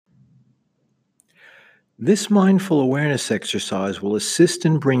This mindful awareness exercise will assist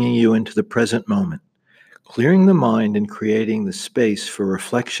in bringing you into the present moment, clearing the mind and creating the space for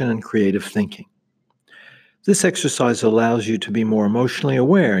reflection and creative thinking. This exercise allows you to be more emotionally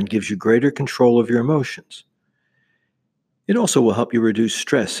aware and gives you greater control of your emotions. It also will help you reduce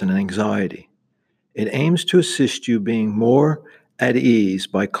stress and anxiety. It aims to assist you being more at ease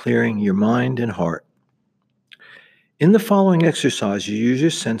by clearing your mind and heart. In the following exercise, you use your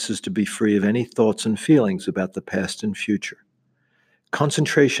senses to be free of any thoughts and feelings about the past and future.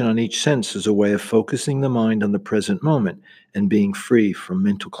 Concentration on each sense is a way of focusing the mind on the present moment and being free from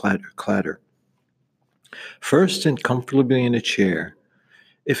mental clatter. First, sit comfortably in a chair.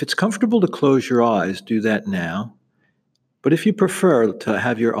 If it's comfortable to close your eyes, do that now. But if you prefer to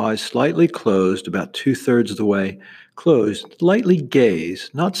have your eyes slightly closed, about 2/3 of the way closed, lightly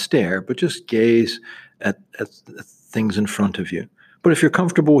gaze, not stare, but just gaze at things in front of you. But if you're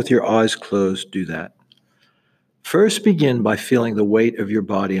comfortable with your eyes closed, do that. First, begin by feeling the weight of your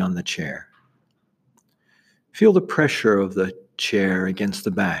body on the chair. Feel the pressure of the chair against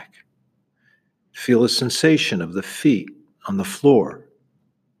the back. Feel the sensation of the feet on the floor.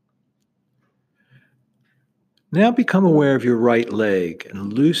 Now become aware of your right leg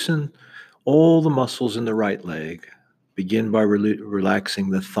and loosen all the muscles in the right leg. Begin by relaxing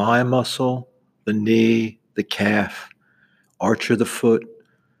the thigh muscle, the knee, the calf, arch of the foot,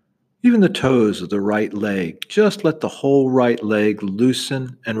 even the toes of the right leg. Just let the whole right leg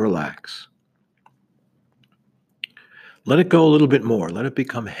loosen and relax. Let it go a little bit more. Let it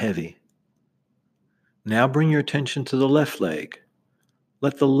become heavy. Now bring your attention to the left leg.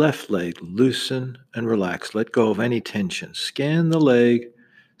 Let the left leg loosen and relax. Let go of any tension. Scan the leg.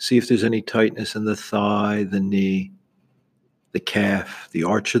 See if there's any tightness in the thigh, the knee, the calf, the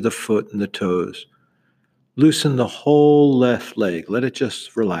arch of the foot, and the toes. Loosen the whole left leg. Let it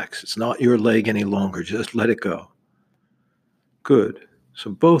just relax. It's not your leg any longer. Just let it go. Good.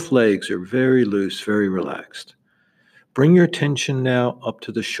 So both legs are very loose, very relaxed. Bring your attention now up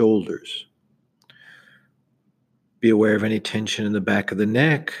to the shoulders. Be aware of any tension in the back of the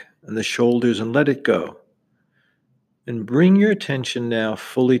neck and the shoulders and let it go. And bring your attention now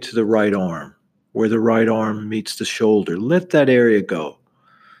fully to the right arm, where the right arm meets the shoulder. Let that area go.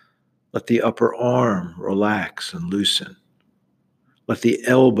 Let the upper arm relax and loosen. Let the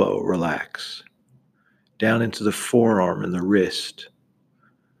elbow relax down into the forearm and the wrist.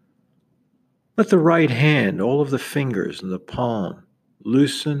 Let the right hand, all of the fingers and the palm,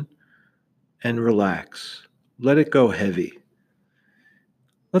 loosen and relax. Let it go heavy.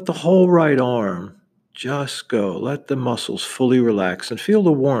 Let the whole right arm just go. Let the muscles fully relax and feel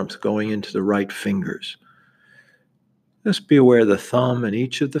the warmth going into the right fingers. Just be aware of the thumb and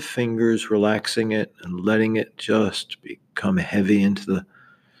each of the fingers, relaxing it and letting it just become heavy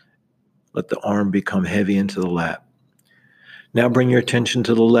let the arm become heavy into the lap. Now bring your attention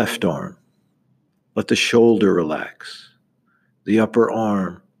to the left arm. Let the shoulder relax, the upper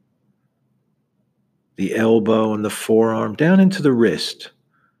arm, the elbow and the forearm down into the wrist.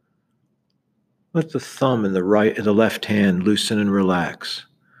 Let the thumb and the left hand loosen and relax.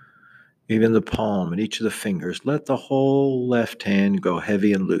 Even the palm and each of the fingers. Let the whole left hand go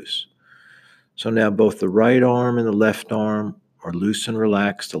heavy and loose. So now both the right arm and the left arm are loose and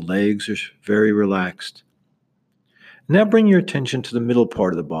relaxed. The legs are very relaxed. Now bring your attention to the middle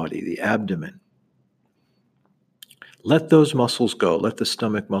part of the body, the abdomen. Let those muscles go. Let the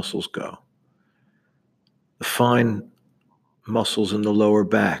stomach muscles go. The fine muscles in the lower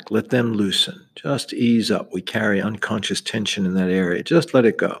back, let them loosen. Just ease up. We carry unconscious tension in that area. Just let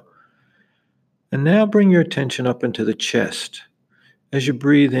it go. And now bring your attention up into the chest. As you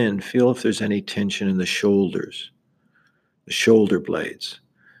breathe in, feel if there's any tension in the shoulders, the shoulder blades,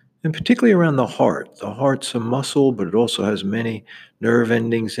 and particularly around the heart. The heart's a muscle, but it also has many nerve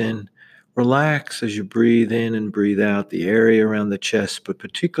endings in. Relax as you breathe in and breathe out the area around the chest, but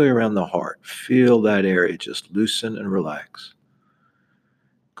particularly around the heart. Feel that area just loosen and relax.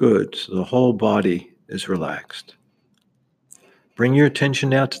 Good. So the whole body is relaxed. Bring your attention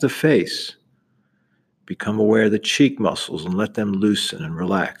now to the face. Become aware of the cheek muscles and let them loosen and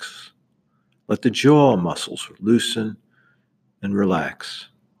relax. Let the jaw muscles loosen and relax.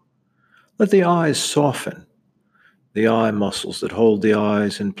 Let the eyes soften. The eye muscles that hold the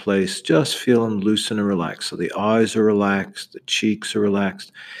eyes in place, just feel them loosen and relax. So the eyes are relaxed, the cheeks are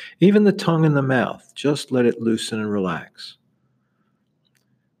relaxed. Even the tongue and the mouth, just let it loosen and relax.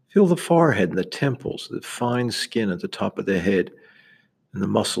 Feel the forehead and the temples, the fine skin at the top of the head, and the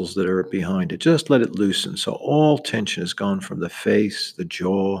muscles that are behind it. Just let it loosen. So all tension has gone from the face, the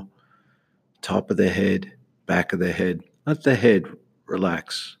jaw, top of the head, back of the head. Let the head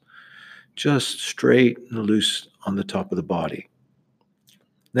relax. just straight and loose on the top of the body.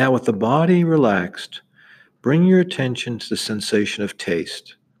 Now, with the body relaxed, bring your attention to the sensation of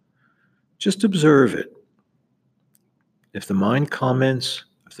taste. Just observe it. If the mind comments,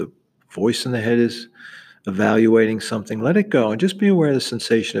 if the voice in the head is evaluating something, let it go and just be aware of the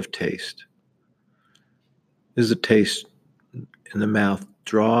sensation of taste. Is the taste in the mouth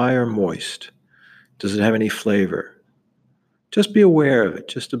dry or moist? Does it have any flavor? Just be aware of it.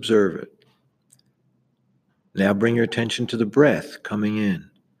 Just observe it. Now bring your attention to the breath coming in.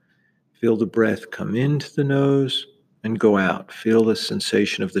 Feel the breath come into the nose and go out. Feel the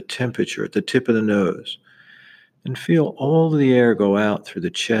sensation of the temperature at the tip of the nose. And feel all the air go out through the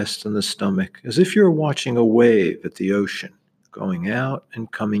chest and the stomach as if you're watching a wave at the ocean, going out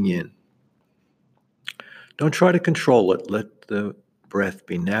and coming in. Don't try to control it. Let the breath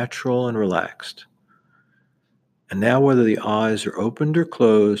be natural and relaxed. And now, whether the eyes are opened or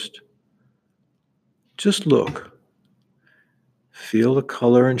closed, just look. Feel the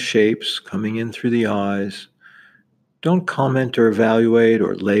color and shapes coming in through the eyes. Don't comment or evaluate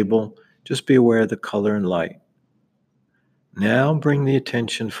or label. Just be aware of the color and light. Now bring the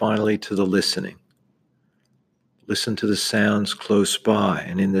attention finally to the listening. Listen to the sounds close by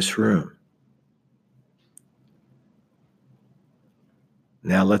and in this room.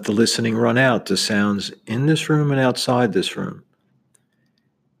 Now let the listening run out to sounds in this room and outside this room.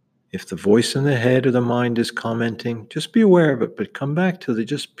 If the voice in the head or the mind is commenting, just be aware of it, but come back to the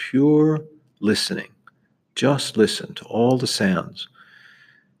just pure listening. Just listen to all the sounds.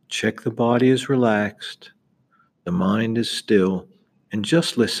 Check the body is relaxed, the mind is still, and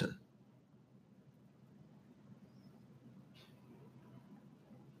just listen.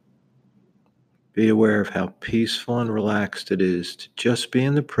 Be aware of how peaceful and relaxed it is to just be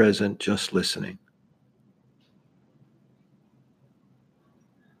in the present, just listening.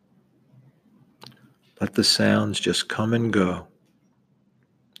 Let the sounds just come and go.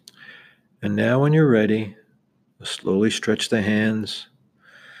 And now when you're ready, slowly stretch the hands,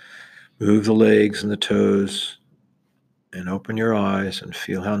 move the legs and the toes, and open your eyes and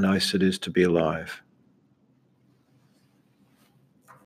feel how nice it is to be alive.